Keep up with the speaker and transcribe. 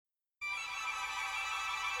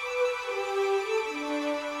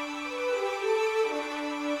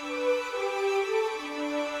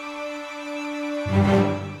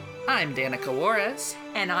I'm Danica Juarez.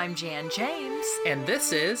 And I'm Jan James. And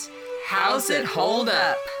this is How's It Hold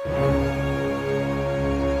Up?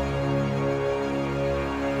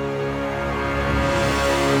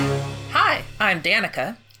 Hi, I'm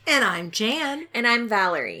Danica. And I'm Jan. And I'm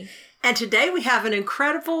Valerie. And today we have an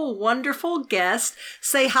incredible, wonderful guest.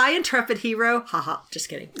 Say hi, Intrepid Hero. Haha, just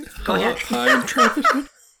kidding. Go ahead. Hi, Intrepid.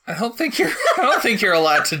 I don't think you're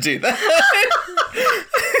allowed to do that.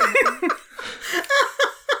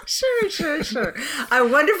 Sure. A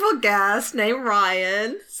wonderful guest named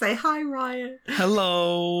Ryan. Say hi, Ryan.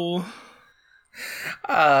 Hello.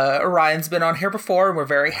 Ryan's been on here before, and we're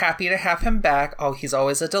very happy to have him back. Oh, he's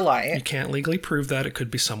always a delight. You can't legally prove that. It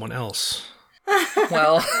could be someone else.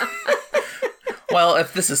 Well,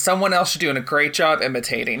 if this is someone else, you're doing a great job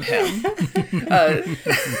imitating him.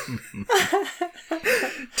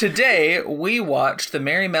 Today, we watched the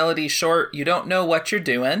Merry Melody short, You Don't Know What You're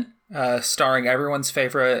Doing, starring everyone's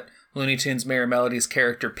favorite Looney Tunes Merry Melodies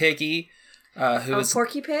character, Piggy.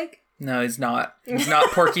 Porky Pig? No, he's not. He's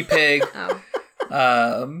not Porky Pig.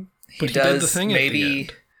 He did the thing at the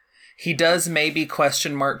end. He does maybe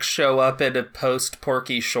question mark show up at a post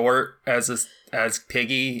Porky short as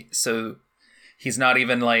Piggy, so he's not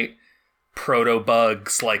even like proto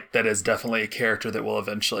Bugs. Like, that is definitely a character that we'll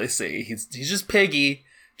eventually see. He's just Piggy.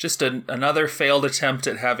 Just another failed attempt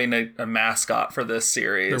at having a mascot for this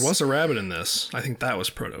series. There was a rabbit in this. I think that was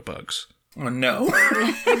Proto-Bugs. Oh, no.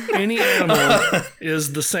 Any animal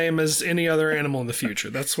is the same as any other animal in the future.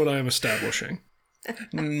 That's what I'm establishing.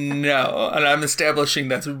 No, and I'm establishing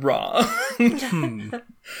that's wrong.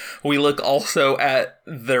 We look also at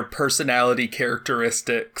their personality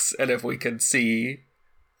characteristics, and if we can see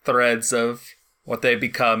threads of what they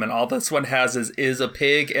become, and all this one has is a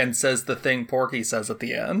pig and says the thing Porky says at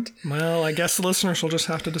the end. Well, I guess the listeners will just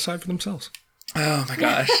have to decide for themselves. Oh my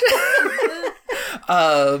gosh.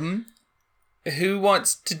 Who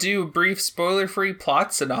wants to do a brief spoiler-free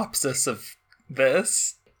plot synopsis of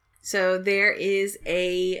this? So there is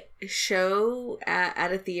a show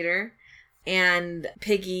at a theater, and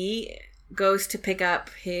Piggy goes to pick up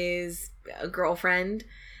his girlfriend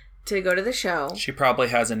to go to the show. She probably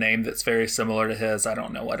has a name that's very similar to his. I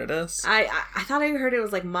don't know what it is. I thought I heard it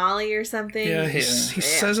was like Molly or something. Yeah, he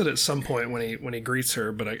says it at some point when he greets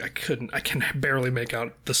her, but I can barely make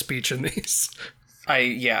out the speech in these.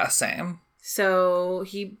 Same. So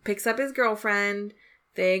he picks up his girlfriend.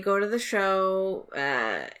 They go to the show.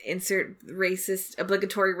 Insert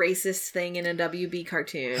obligatory racist thing in a WB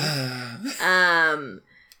cartoon.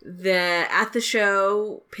 At the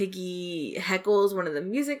show, Piggy heckles one of the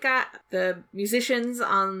musicians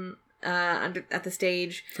on at the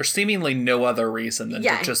stage for seemingly no other reason than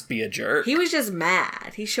to just be a jerk. He was just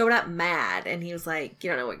mad. He showed up mad, and he was like, "You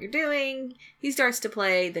don't know what you're doing." He starts to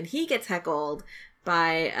play, then he gets heckled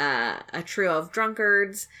by a trio of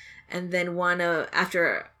drunkards, and then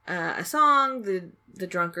after a song, the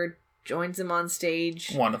drunkard joins him on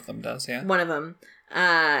stage. One of them does, yeah. One of them,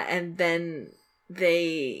 and then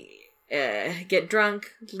they get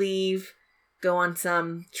drunk, leave, go on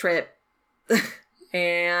some trip,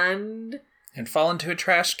 and fall into a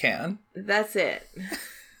trash can. That's it.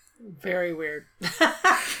 Very weird.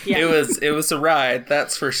 Yeah. It was a ride,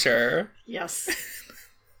 that's for sure. Yes.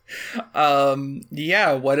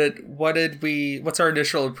 What's our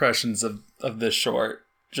initial impressions of this short?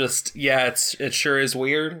 Just, it sure is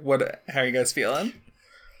weird. How are you guys feeling?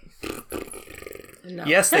 No.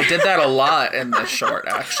 Yes, they did that a lot in this short,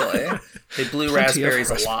 actually. They blew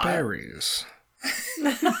raspberries a lot. Raspberries.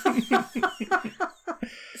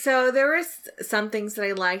 So there were some things that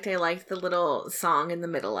I liked. I liked the little song in the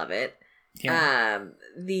middle of it. Yeah.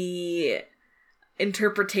 The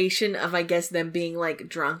interpretation of, I guess, them being like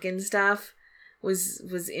drunk and stuff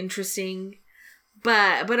was interesting.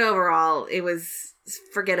 But overall, it was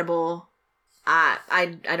forgettable.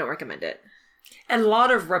 I don't recommend it. And a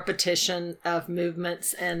lot of repetition of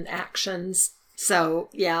movements and actions. So,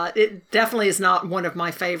 yeah, it definitely is not one of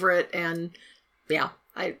my favorite. And, yeah,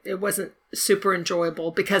 it wasn't super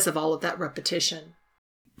enjoyable because of all of that repetition.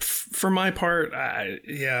 For my part,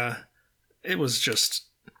 it was just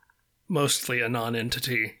mostly a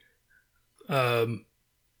non-entity. I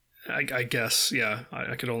guess,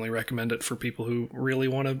 I could only recommend it for people who really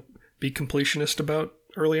want to be completionist about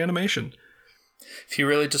early animation. If you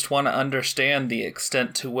really just want to understand the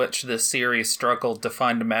extent to which this series struggled to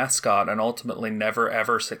find a mascot and ultimately never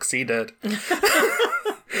ever succeeded,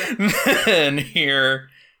 then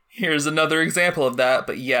here's another example of that.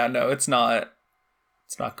 But yeah, no, it's not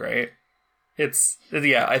great.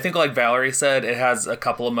 I think like Valerie said, it has a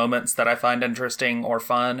couple of moments that I find interesting or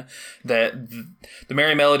fun. That the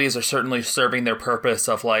Merry Melodies are certainly serving their purpose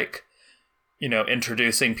of like,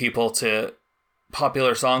 introducing people to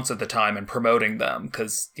popular songs at the time and promoting them.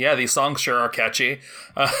 Because, these songs sure are catchy.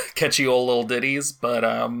 Catchy old little ditties. But,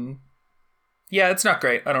 it's not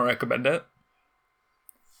great. I don't recommend it.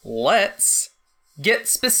 Let's get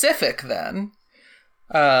specific then.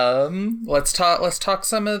 Let's talk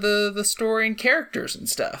some of the story and characters and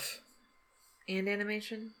stuff. And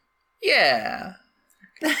animation? Yeah.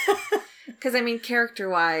 Because,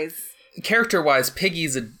 character-wise,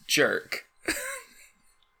 Piggy's a jerk.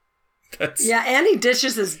 And he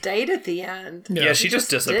ditches his date at the end. Yeah, she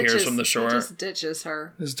just disappears from the short. He just ditches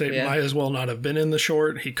her. His date might as well not have been in the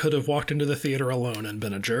short. He could have walked into the theater alone and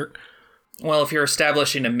been a jerk. Well, if you're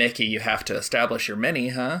establishing a Mickey, you have to establish your Minnie,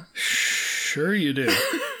 huh? Sure you do.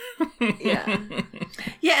 Yeah.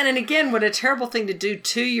 Yeah, and again, what a terrible thing to do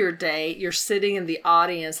to your date. You're sitting in the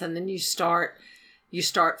audience, and then you start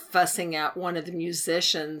fussing at one of the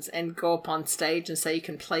musicians and go up on stage and say you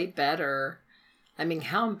can play better.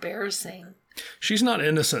 How embarrassing. She's not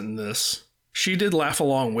innocent in this. She did laugh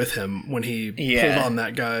along with him when he pulled on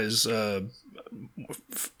that guy's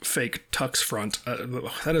fake tux front.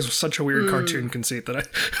 That is such a weird cartoon conceit that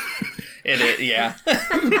yeah.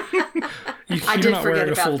 You're not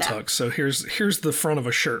wearing a full tux, so here's the front of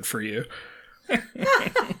a shirt for you.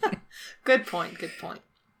 Good point.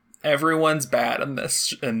 Everyone's bad in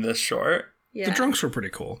this short. Yeah. The drunks were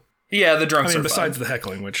pretty cool. Yeah, the drunks are besides fun. the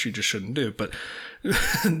heckling, which you just shouldn't do, but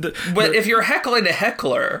if you're heckling a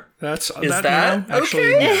heckler, actually, okay?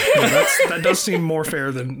 That does seem more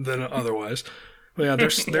fair than otherwise. But yeah,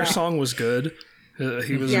 their song was good.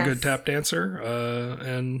 He was a good tap dancer,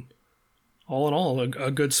 and all in all, a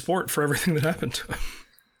good sport for everything that happened to him.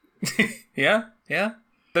 Yeah.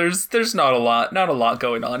 There's not a lot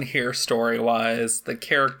going on here story wise. The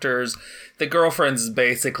characters, the girlfriend's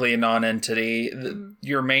basically a non-entity.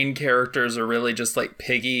 Your main characters are really just like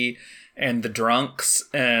Piggy and the drunks,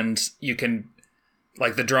 and you can,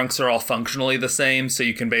 like, the drunks are all functionally the same, so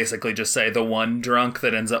you can basically just say the one drunk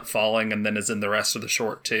that ends up falling and then is in the rest of the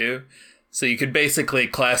short too. So you could basically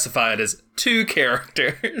classify it as two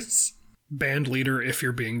characters. Band leader if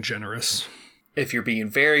you're being generous. If you're being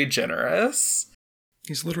very generous.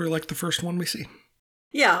 He's literally like the first one we see.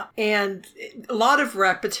 Yeah, and a lot of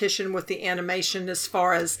repetition with the animation as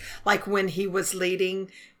far as like when he was leading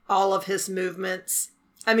all of his movements.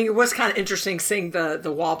 It was kind of interesting seeing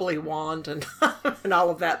the wobbly wand and and all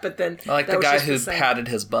of that, but then I like the guy who patted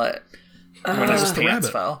his butt when his pants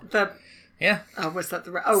fell. Yeah. Was that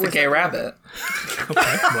the the gay rabbit? Okay,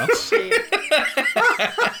 well.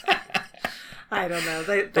 I don't know.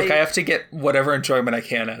 Look, I have to get whatever enjoyment I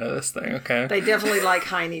can out of this thing, okay? They definitely like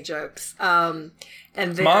Heine jokes. And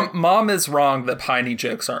then Mom is wrong that Heine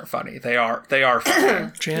jokes aren't funny. They are funny.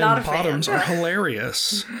 Jan, bottoms are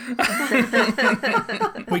hilarious.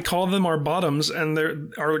 We call them our bottoms,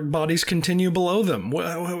 and our bodies continue below them. What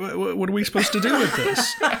are we supposed to do with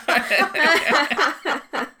this?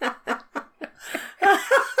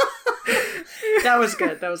 That was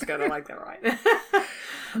good. I like that, right?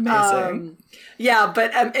 Amazing.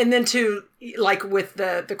 But and then too, like with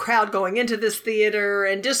the crowd going into this theater,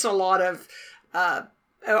 and just a lot of it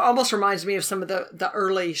almost reminds me of some of the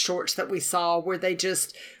early shorts that we saw where they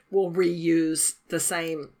just will reuse the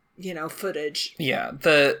same footage. Yeah,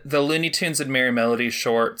 the Looney Tunes and Merry Melodies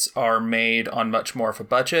shorts are made on much more of a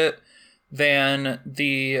budget than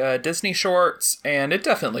the Disney shorts, and it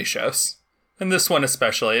definitely shows. And this one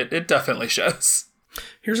especially, it definitely shows.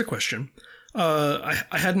 Here's a question. I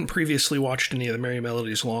hadn't previously watched any of the Merry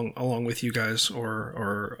Melodies along with you guys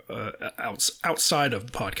or outside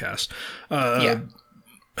of the podcast.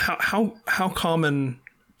 How common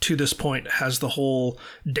to this point has the whole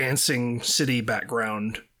dancing city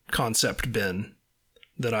background concept been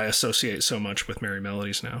that I associate so much with Merry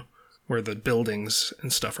Melodies now, where the buildings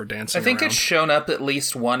and stuff are dancing I think around? It's shown up at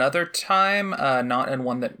least one other time, not in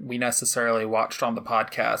one that we necessarily watched on the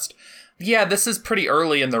podcast. Yeah, this is pretty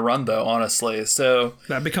early in the run, though, honestly. So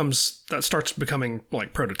that starts becoming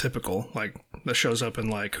like prototypical. Like that shows up in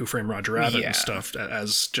like Who Framed Roger Rabbit and stuff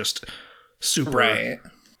as just super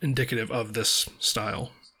indicative of this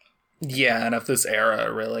style. Yeah, and of this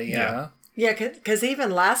era, really. Yeah. Yeah, because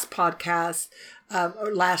even last podcast,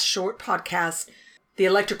 last short podcast, the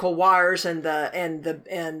electrical wires and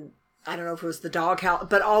I don't know if it was the doghouse,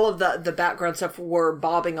 but all of the background stuff were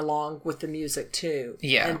bobbing along with the music too.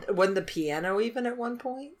 Yeah. And wasn't the piano even at one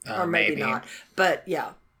point? Or maybe not. But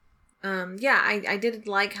yeah. I did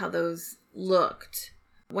like how those looked.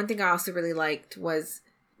 One thing I also really liked was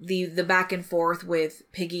the back and forth with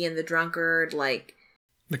Piggy and the drunkard, like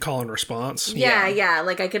the call and response. Yeah.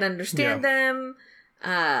 Like I can understand them.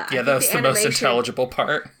 That's the most intelligible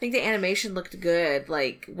part. I think the animation looked good,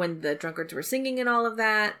 like when the drunkards were singing and all of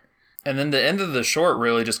that. And then the end of the short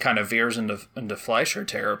really just kind of veers into Fleischer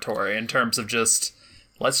territory in terms of just,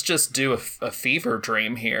 let's just do a fever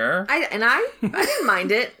dream here. I didn't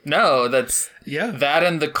mind it. No, that's... Yeah. That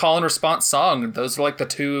and the call and response song, those are like the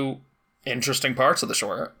two interesting parts of the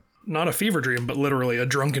short. Not a fever dream, but literally a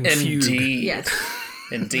drunken fugue. Indeed. Yes.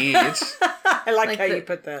 Indeed. I like how you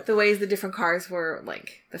put that. The ways the different cars were,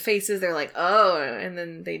 like, the faces, they're like, oh, and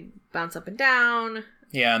then they bounce up and down.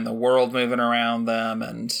 Yeah, and the world moving around them,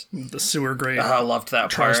 and... The sewer grate I loved that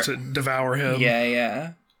tries part. to devour him.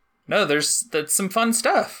 Yeah. No, that's some fun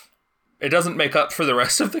stuff. It doesn't make up for the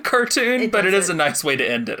rest of the cartoon, but it is a nice way to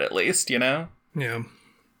end it, at least, you know? Yeah.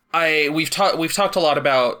 We've talked a lot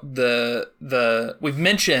about we've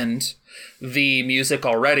mentioned the music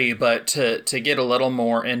already, but to get a little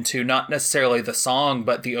more into not necessarily the song,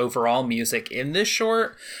 but the overall music in this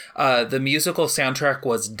short, the musical soundtrack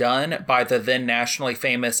was done by the then nationally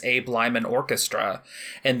famous Abe Lyman Orchestra,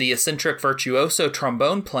 and the eccentric virtuoso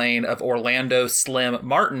trombone playing of Orlando Slim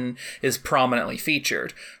Martin is prominently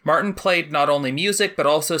featured. Martin played not only music, but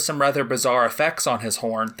also some rather bizarre effects on his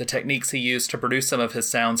horn. The techniques he used to produce some of his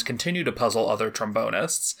sounds continue to puzzle other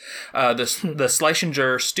trombonists. The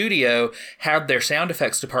Schlesinger studio had their sound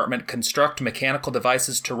effects department construct mechanical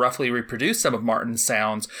devices to roughly reproduce some of Martin's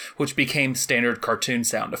sounds, which became standard cartoon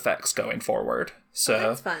sound effects going forward. So,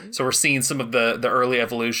 that's fun. So we're seeing some of the early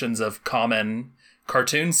evolutions of common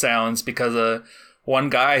cartoon sounds because of one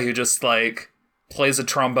guy who just like plays a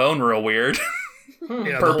trombone real weird.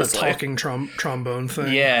 Yeah, the whole talking trombone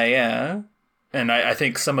thing. Yeah. And I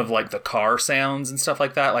think some of like the car sounds and stuff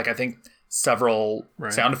like that, like I think several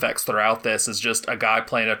sound effects throughout this is just a guy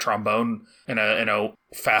playing a trombone in a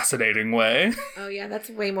fascinating way. Oh yeah, that's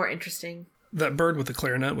way more interesting. That bird with the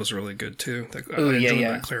clarinet was really good too. I enjoyed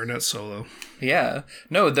that clarinet solo. Yeah.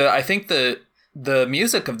 No, I think the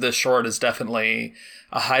music of this short is definitely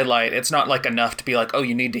a highlight. It's not like enough to be like, oh,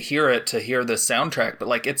 you need to hear it to hear this soundtrack, but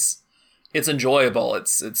like it's enjoyable.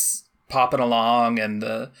 It's popping along, and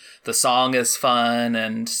the song is fun,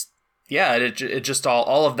 and yeah, it just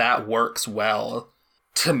all of that works well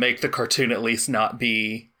to make the cartoon at least not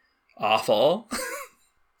be awful.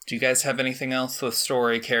 Do you guys have anything else with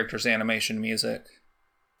story, characters, animation, music?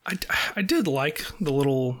 I did like the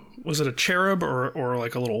little, was it a cherub or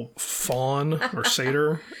like a little fawn or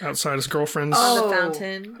satyr outside his girlfriend's? Oh, the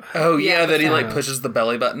fountain. Oh yeah, that he like pushes the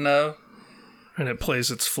belly button of. And it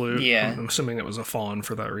plays its flute. Yeah. I'm assuming it was a fawn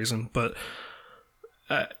for that reason, but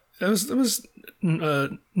it was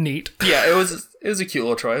neat. Yeah, it was a cute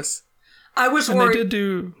little choice. I was and worried. They did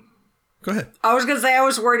do. Go ahead. I was going to say, I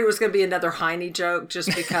was worried it was going to be another Heine joke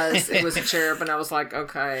just because it was a cherub, and I was like,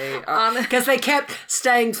 okay. Because they kept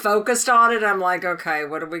staying focused on it. I'm like, okay,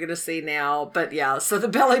 what are we going to see now? But yeah, so the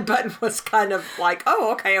belly button was kind of like,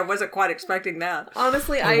 oh, okay, I wasn't quite expecting that.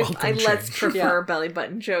 Honestly, I let's prefer belly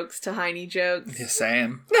button jokes to Heine jokes. Yeah,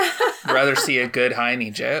 same. I'd rather see a good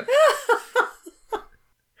Heine joke.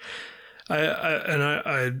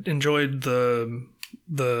 I enjoyed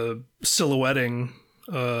the silhouetting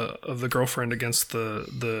of the girlfriend against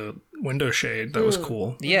the window shade. That was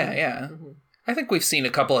cool. Yeah. I think we've seen a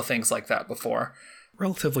couple of things like that before.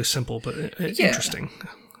 Relatively simple, but interesting.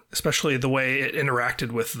 Especially the way it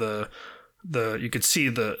interacted with the you could see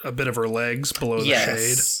a bit of her legs below the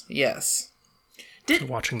shade. Yes.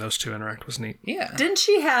 Watching those two interact was neat. Yeah. Didn't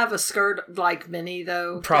she have a skirt like Minnie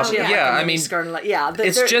though? Probably. Yeah. I mean, skirt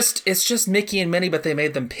it's just Mickey and Minnie, but they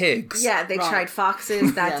made them pigs. Yeah, they tried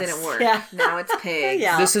foxes. That didn't work. Yeah. Now it's pigs.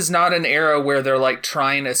 Yeah. This is not an era where they're like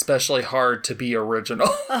trying especially hard to be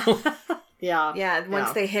original. Yeah.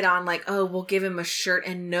 Once they hit on like, oh, we'll give him a shirt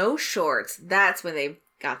and no shorts. That's when they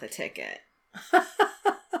got the ticket.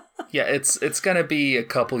 Yeah, it's gonna be a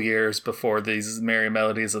couple years before these Merry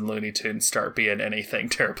Melodies and Looney Tunes start being anything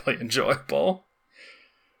terribly enjoyable.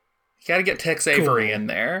 You gotta get Tex Avery in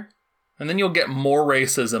there. And then you'll get more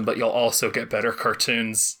racism, but you'll also get better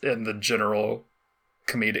cartoons in the general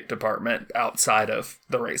comedic department outside of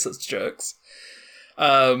the racist jokes.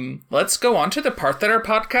 Let's go on to the part that our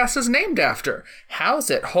podcast is named after. How's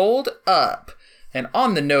it hold up? And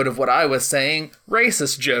on the note of what I was saying,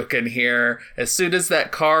 racist joke in here. As soon as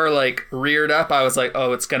that car like reared up, I was like,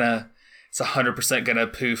 oh, it's 100% gonna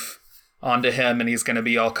poof onto him, and he's gonna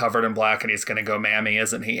be all covered in black, and he's gonna go mammy,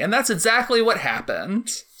 isn't he? And that's exactly what happened.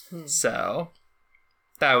 So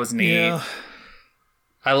that was neat. Yeah.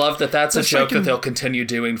 I love that that's a joke that they'll continue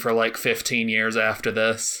doing for like 15 years after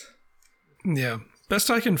this. Yeah. best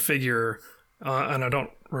I can figure, and I don't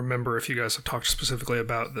remember if you guys have talked specifically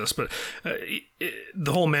about this, but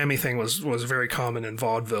the whole Mammy thing was very common in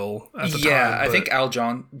vaudeville at the time. Yeah, I think Al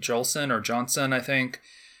Jolson or Johnson, I think,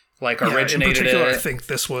 originated in particular, it. I think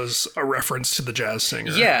this was a reference to the jazz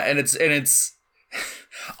singer. Yeah, and it's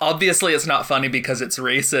obviously it's not funny because it's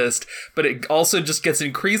racist, but it also just gets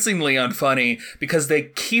increasingly unfunny because they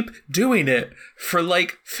keep doing it for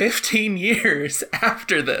 15 years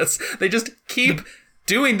after this. They just keep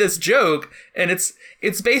doing this joke, and it's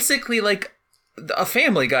basically like a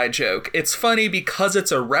Family Guy joke. It's funny because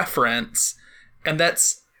it's a reference, and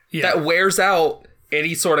that wears out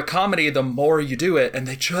any sort of comedy the more you do it, and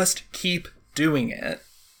they just keep doing it.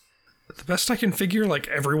 The best I can figure,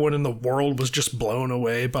 everyone in the world was just blown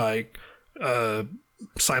away by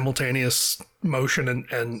simultaneous motion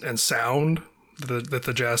and sound that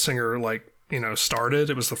the jazz singer started.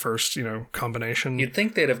 It was the first combination. You'd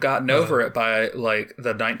think they'd have gotten over it by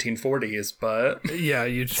the 1940s, but yeah,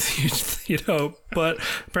 you'd hope. But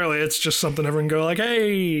apparently, it's just something everyone go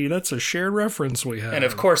hey, that's a shared reference we have. And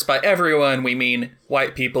of course, by everyone we mean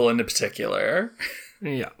white people in particular.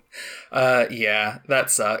 Yeah. Yeah,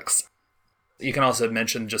 that sucks. You can also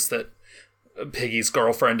mention just that Piggy's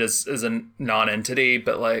girlfriend is a non-entity,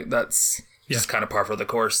 but that's just kind of par for the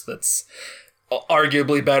course. That's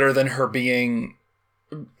arguably better than her being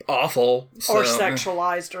awful. Or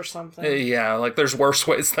sexualized or something. Yeah, there's worse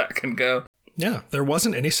ways that can go. Yeah, there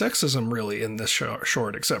wasn't any sexism really in this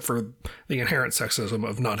short, except for the inherent sexism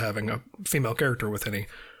of not having a female character with any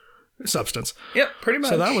substance. Yep, pretty much.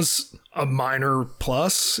 So that was a minor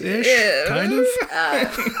plus-ish, kind of.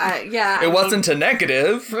 Yeah. It wasn't a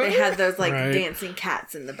negative. They had those dancing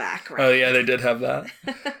cats in the background. Oh yeah, they did have that.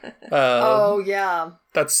 Oh yeah.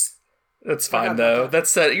 That's fine though.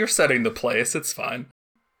 You're setting the place. It's fine.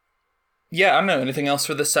 Yeah, I don't know. Anything else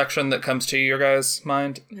for this section that comes to your guys'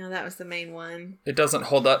 mind? No, that was the main one. It doesn't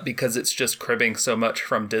hold up because it's just cribbing so much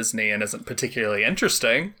from Disney and isn't particularly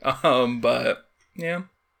interesting. But yeah.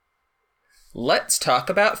 Let's talk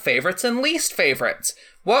about favorites and least favorites.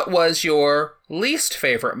 What was your least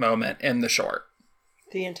favorite moment in the short?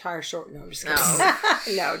 The entire short. No, just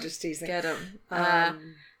kidding. No, just teasing. Get him.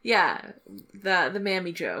 Yeah, the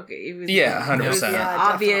Mammy joke. It was, 100%. It was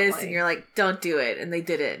obvious, definitely. and you're like, don't do it, and they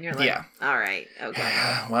did it, and you're like, all right,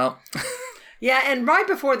 okay. Well. Yeah, and right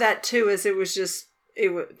before that too, is it was just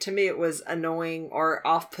to me it was annoying or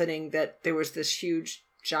off-putting that there was this huge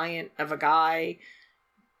giant of a guy.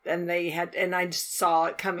 And I just saw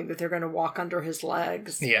it coming that they're going to walk under his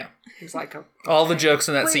legs. Yeah. It was like all the jokes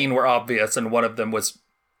in that scene were obvious, and one of them was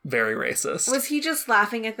very racist. Was he just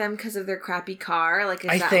laughing at them because of their crappy car? Is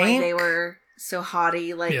that why they were so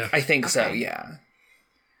haughty? I think so, yeah.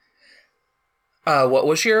 What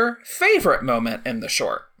was your favorite moment in the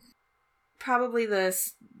short? Probably the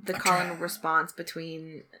call and response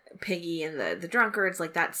between Piggy and the drunkards,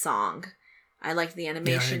 that song. I liked the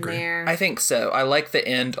animation there. I think so. I like the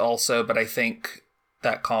end also, but I think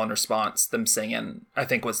that call and response, them singing, I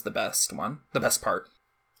think was the best one. The best part.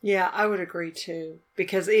 Yeah, I would agree too.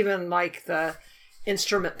 Because even the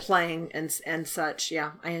instrument playing and such,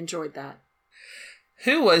 yeah, I enjoyed that.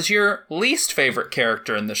 Who was your least favorite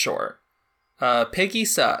character in the short? Piggy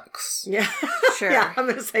sucks. Yeah. Sure. Yeah, I'm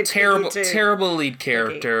going to say terrible, Piggy too. terrible lead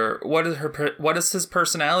character. Piggy. What is his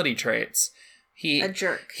personality traits? A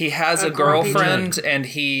jerk. He has a girlfriend, and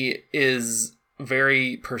he is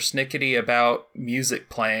very persnickety about music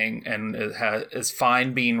playing, and is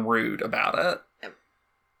fine being rude about it. Yep.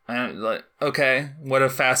 And okay, what a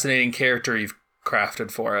fascinating character you've crafted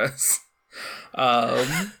for us.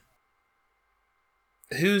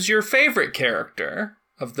 Who's your favorite character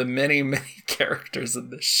of the many, many characters in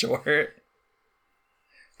this short?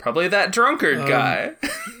 Probably that drunkard guy.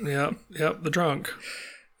 Yep, the drunk.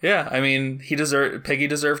 Yeah, I mean, Piggy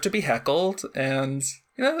deserved to be heckled, and,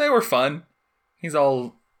 they were fun. He's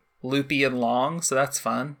all loopy and long, so that's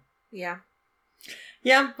fun. Yeah.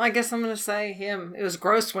 Yeah, I guess I'm going to say him. It was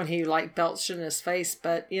gross when he, belched in his face,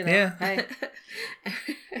 but, hey.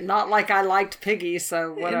 Not like I liked Piggy,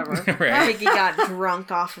 so whatever. Right. Piggy got drunk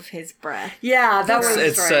off of his breath. Yeah, that was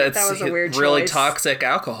right. That was a weird really choice. Toxic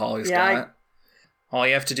alcohol he's got. All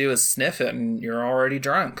you have to do is sniff it, and you're already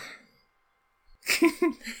drunk.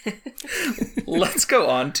 Let's go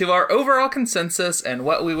on to our overall consensus and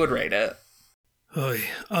what we would rate it.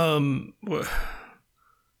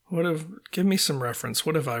 Give me some reference.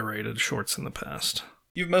 What have I rated shorts in the past?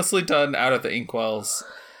 You've mostly done Out of the Inkwells,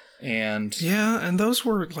 and and those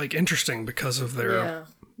were interesting because of their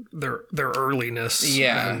earliness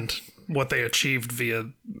and what they achieved via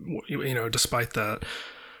despite that.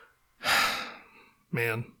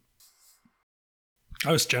 Man.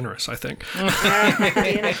 I was generous, I think.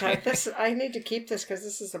 I need to keep this because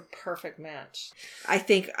this is a perfect match. I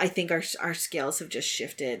think our scales have just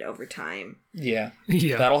shifted over time. Yeah.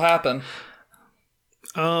 Yeah. That'll happen.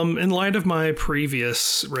 In light of my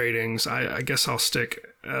previous ratings, I guess I'll stick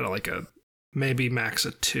at like a maybe max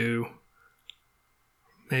a 2.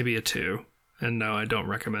 Maybe a 2. And no, I don't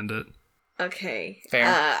recommend it. Okay. Fair.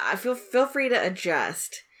 I feel free to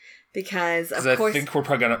adjust because of course I think we're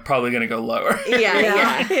probably gonna go lower.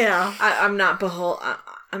 Yeah. I'm not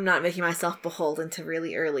I'm not making myself beholden to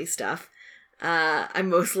really early stuff. I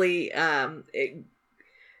mostly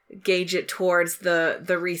gauge it towards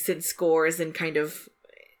the recent scores and kind of.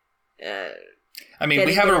 I mean,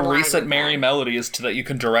 we have a recent Merry Melodies that you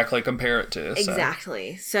can directly compare it to. So.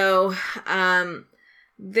 Exactly. So,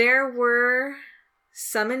 there were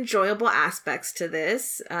some enjoyable aspects to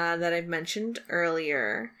this that I've mentioned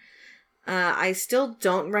earlier. I still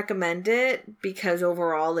don't recommend it because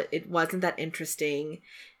overall it wasn't that interesting.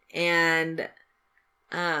 And,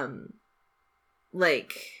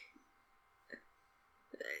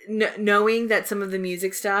 knowing that some of the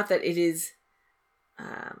music stuff, that it is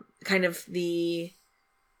kind of the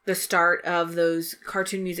start of those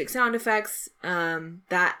cartoon music sound effects,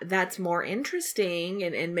 that's more interesting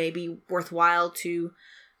and maybe worthwhile to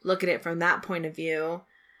look at it from that point of view.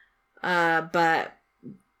 But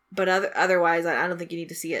otherwise, I don't think you need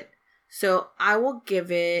to see it. So I will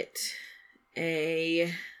give it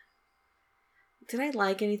a. Did I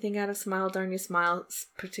like anything out of Smile Darn You Smile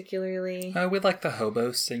particularly? We like the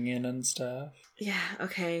hobo singing and stuff. Yeah.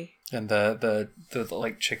 Okay. And the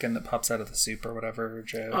like chicken that pops out of the soup or whatever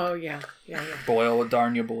joke. Oh yeah. Boil,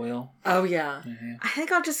 darn you boil. Oh yeah. Mm-hmm. I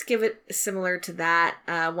think I'll just give it similar to that,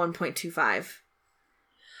 1.25.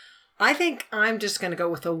 I think I'm just going to go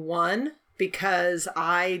with a 1 because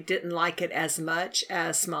I didn't like it as much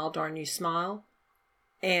as Smile Darn You Smile.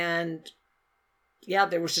 And yeah,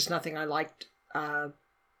 there was just nothing I liked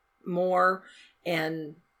more,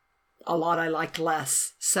 and a lot I liked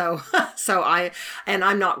less. So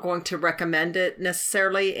I'm not going to recommend it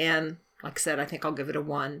necessarily. And like I said, I think I'll give it a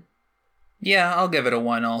 1. Yeah, I'll give it a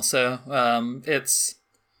 1 also.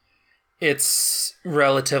 It's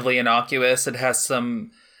relatively innocuous. It has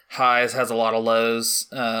some highs, has a lot of lows.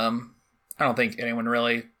 I don't think anyone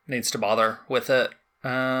really needs to bother with it.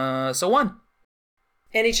 So 1.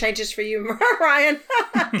 Any changes for you, Ryan?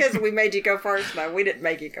 Because we made you go first. No, we didn't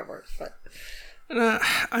make you go first, but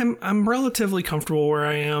I'm relatively comfortable where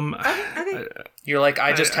I am. Okay. You're like,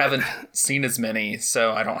 I just haven't seen as many,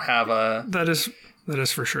 so I don't have a. That is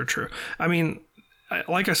for sure true. I mean,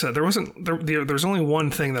 like I said, there's only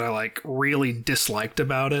one thing that I like really disliked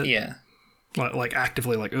about it. Yeah. Like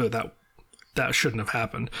actively, like, oh, that shouldn't have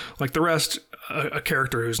happened. Like the rest, a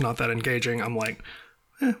character who's not that engaging, I'm like,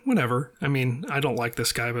 whatever. I mean, I don't like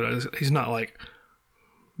this guy, but he's not like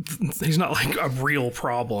a real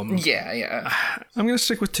problem. Yeah. I'm going to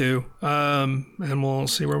stick with 2, and we'll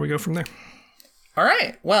see where we go from there. All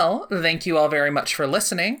right. Well, thank you all very much for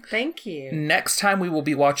listening. Thank you. Next time we will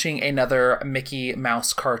be watching another Mickey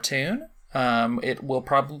Mouse cartoon. It will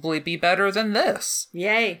probably be better than this.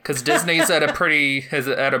 Yay. Because Disney's at a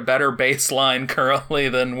better baseline currently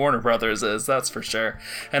than Warner Brothers is, that's for sure.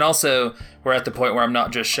 And also, we're at the point where I'm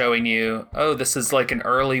not just showing you, oh, this is like an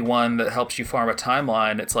early one that helps you form a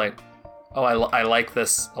timeline. It's like, oh, I like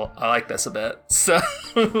this. I like this a bit. So,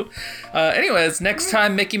 anyways, next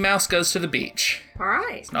time Mickey Mouse goes to the beach. All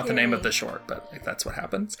right. It's not the name of the short, but like, that's what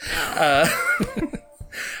happens.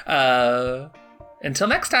 Until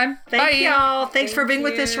next time. Thank bye. y'all. Thanks for being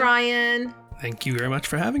with us, Ryan. Thank you very much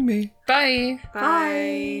for having me. Bye.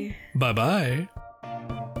 Bye. Bye-bye.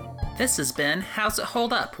 This has been How's It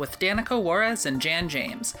Hold Up with Danica Juarez and Jan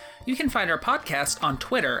James. You can find our podcast on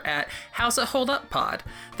Twitter at How's It Hold Up Pod.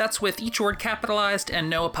 That's with each word capitalized and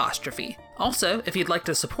no apostrophe. Also, if you'd like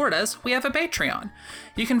to support us, we have a Patreon.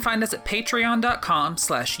 You can find us at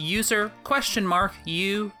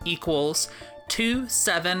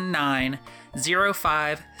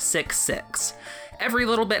patreon.com/user?U=2790566. Every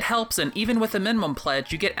little bit helps, and even with a minimum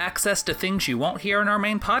pledge, you get access to things you won't hear in our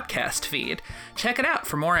main podcast feed. Check it out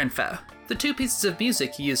for more info. The 2 pieces of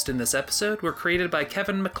music used in this episode were created by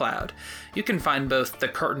Kevin MacLeod. You can find both The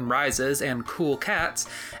Curtain Rises and Cool Cats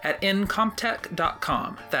at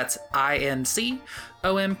incompetech.com. That's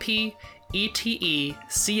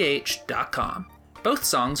INCOMPETECH.com. Both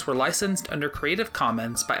songs were licensed under Creative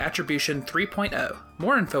Commons by Attribution 3.0.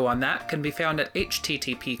 More info on that can be found at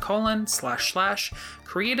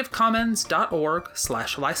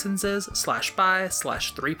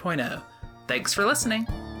http://creativecommons.org/licenses/by/3.0. Thanks for listening.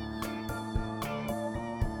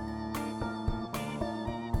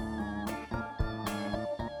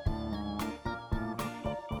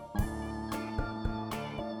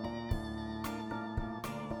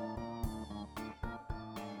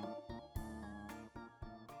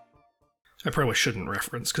 I probably shouldn't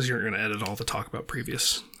reference because you're going to edit all the talk about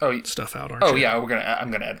previous stuff out, aren't you? Oh yeah, I'm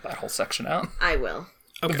gonna edit that whole section out. I will.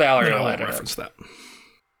 Okay. Valerie will will edit reference that.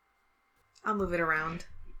 I'll move it around.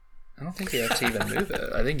 I don't think you have to even move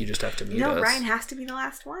it. I think you just have to mute No, us. Ryan has to be the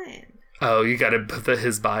last one. Oh, you got to put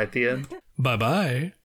his bye at the end. Bye-bye.